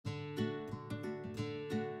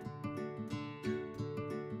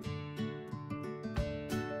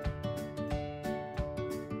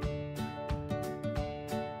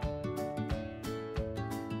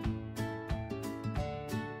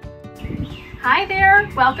Hi there,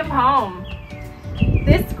 welcome home.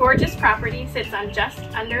 This gorgeous property sits on just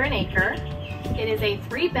under an acre. It is a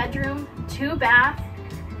 3-bedroom, 2-bath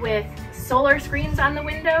with solar screens on the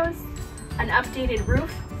windows, an updated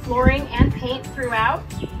roof, flooring, and paint throughout,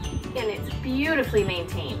 and it's beautifully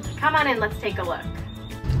maintained. Come on in, let's take a look.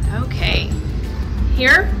 Okay,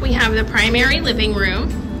 here we have the primary living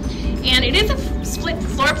room, and it is a split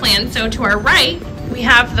floor plan, so to our right, we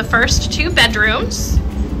have the first 2 bedrooms.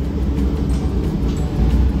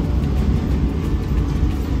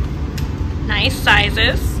 Nice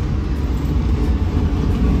sizes.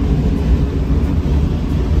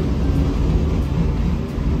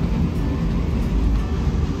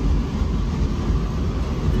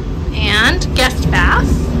 And guest bath.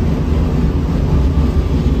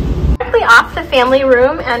 Directly off the family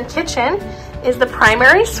room and kitchen is the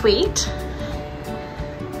primary suite.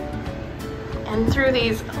 And through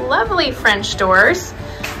these lovely French doors,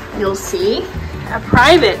 you'll see a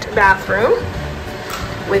private bathroom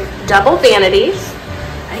with double vanities,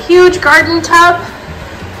 a huge garden tub,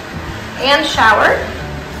 and shower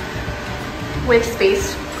with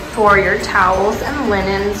space for your towels and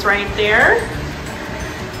linens right there.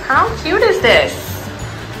 How cute is this?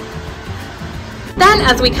 Then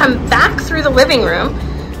as we come back through the living room,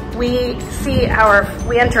 we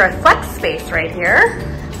enter a flex space right here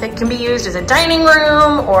that can be used as a dining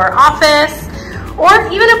room or office, or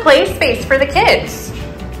even a play space for the kids.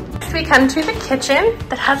 We come to the kitchen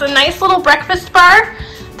that has a nice little breakfast bar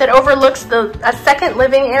that overlooks a second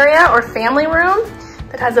living area or family room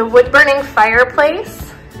that has a wood-burning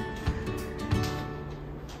fireplace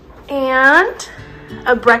and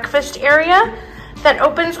a breakfast area that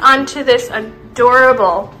opens onto this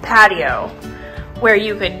adorable patio where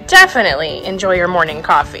you could definitely enjoy your morning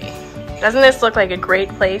coffee. Doesn't this look like a great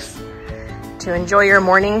place to enjoy your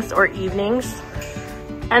mornings or evenings?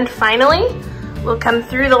 And finally, we'll come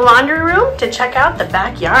through the laundry room to check out the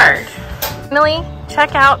backyard. Finally,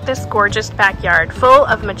 check out this gorgeous backyard full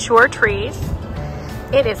of mature trees.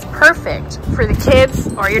 It is perfect for the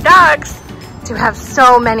kids or your dogs to have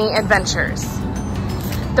so many adventures.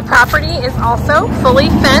 The property is also fully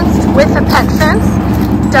fenced with a pet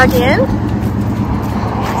fence dug in,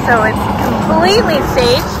 so it's completely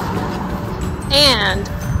safe. And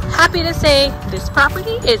happy to say this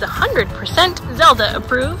property is 100% Zelda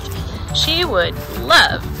approved. She would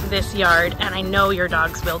love this yard, and I know your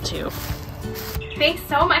dogs will too. Thanks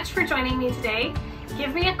so much for joining me today.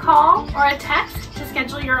 Give me a call or a text to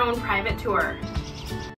schedule your own private tour.